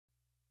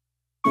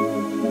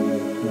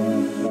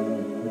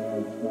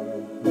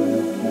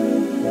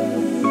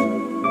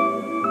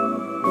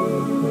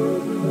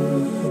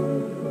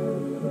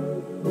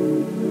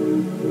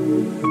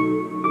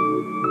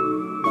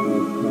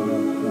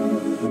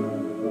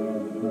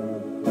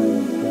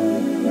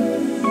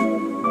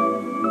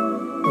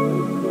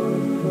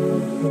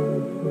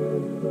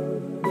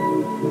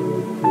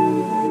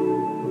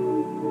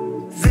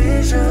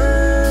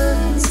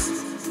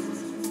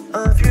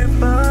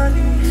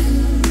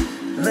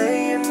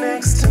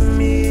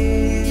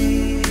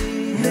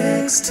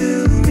used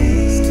to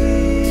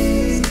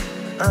me.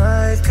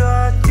 I've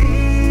got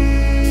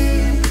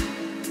deep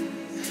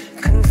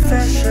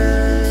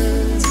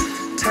confessions,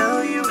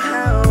 tell you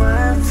how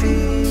I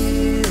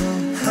feel,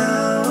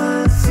 how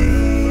I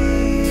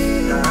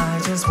feel.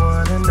 I just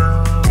wanna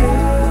know, do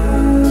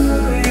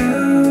you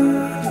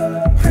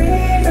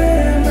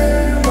remember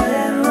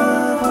when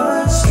love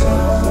was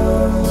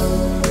strong?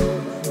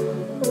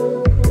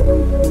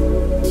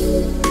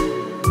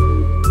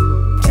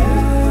 Do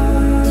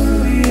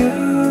you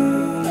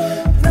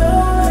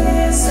know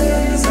this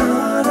is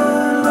not a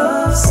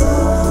love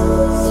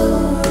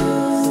song?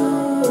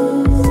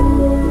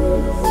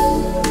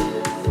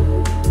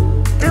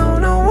 Don't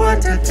know what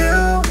to do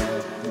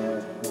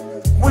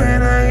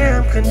when I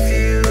am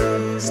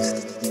confused,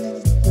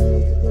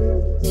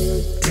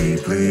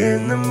 deeply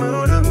in the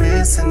mood of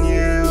missing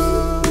you.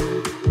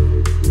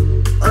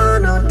 I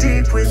know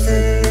deep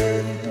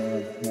within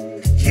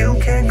you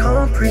can't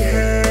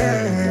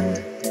comprehend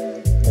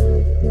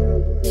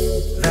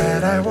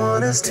that I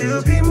want us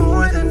to be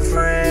more than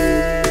friends.